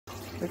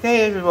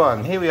Okay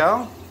everyone, here we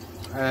are.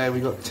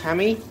 We got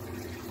Tammy.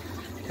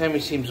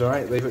 Tammy seems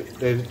alright.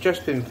 They've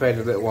just been fed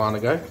a little while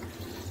ago.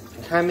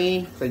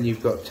 Tammy, then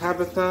you've got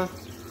Tabitha,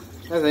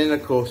 and then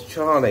of course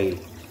Charlie.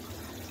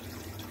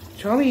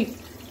 Charlie,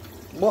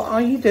 what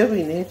are you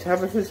doing near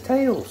Tabitha's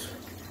tails?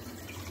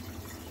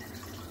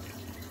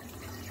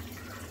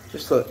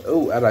 Just thought,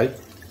 oh hello.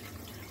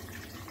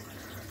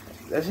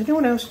 Has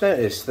anyone else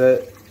noticed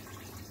that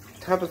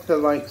Tabitha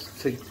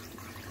likes to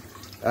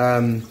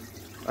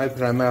open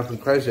her mouth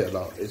and close it a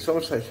lot? It's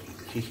almost like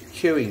she's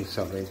chewing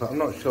something, but I'm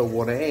not sure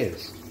what it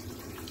is.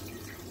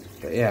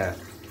 But yeah,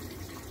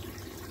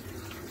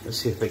 let's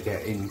see if they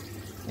get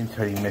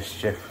into any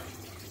mischief.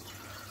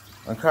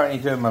 I'm currently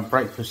doing my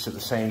breakfast at the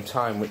same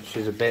time, which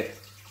is a bit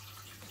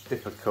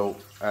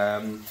difficult.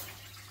 Sorry,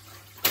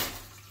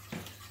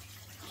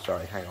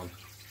 hang on.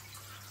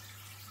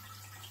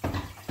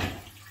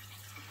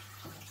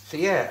 So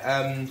yeah,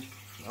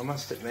 I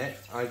must admit,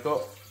 I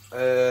got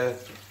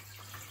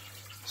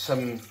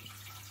some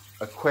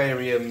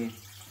aquarium.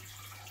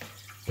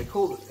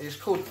 It's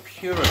called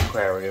Pure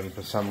Aquarium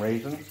for some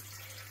reason.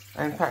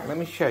 In fact, let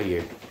me show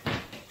you,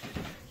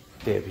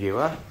 dear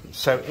viewer.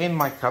 So in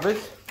my cupboard,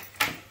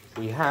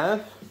 we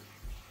have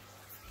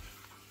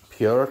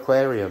Pure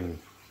Aquarium.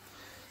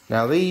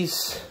 Now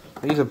these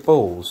are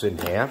balls in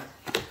here,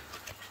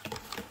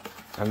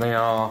 and they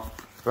are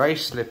very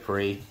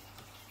slippery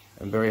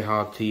and very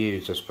hard to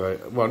use, I suppose.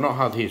 Well, not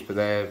hard to use, but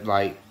they're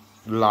like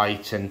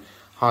light and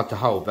hard to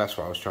hold. That's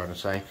what I was trying to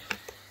say.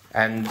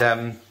 And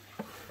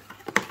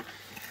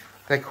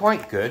they're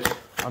quite good.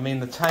 I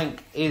mean, the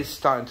tank is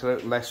starting to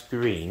look less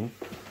green,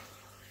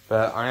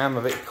 but I am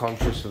a bit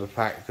conscious of the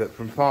fact that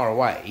from far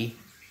away,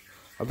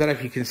 I don't know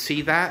if you can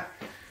see that,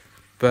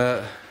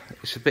 but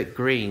it's a bit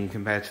green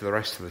compared to the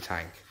rest of the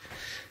tank.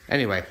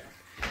 Anyway,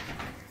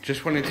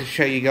 just wanted to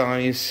show you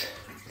guys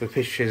the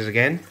fishes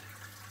again,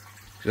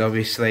 because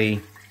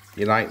obviously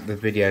you like the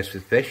videos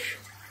with fish.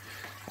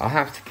 I'll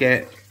have to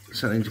get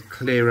something to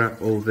clear up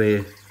all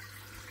that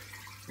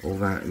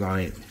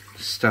like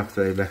stuff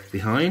they left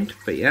behind.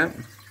 But yeah,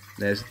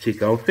 there's the two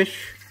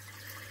goldfish,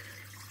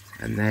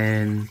 and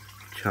then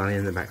Charlie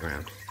in the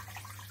background.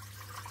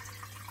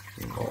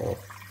 Oh.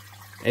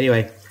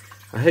 Anyway,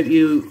 I hope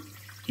you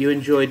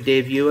enjoyed,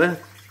 dear viewer.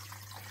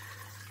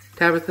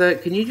 Tabitha,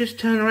 can you just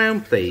turn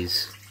around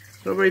please?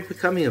 It's not very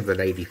becoming of a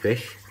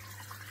ladyfish.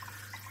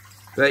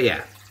 But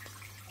yeah,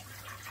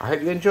 I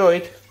hope you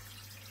enjoyed.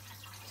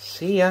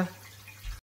 See ya.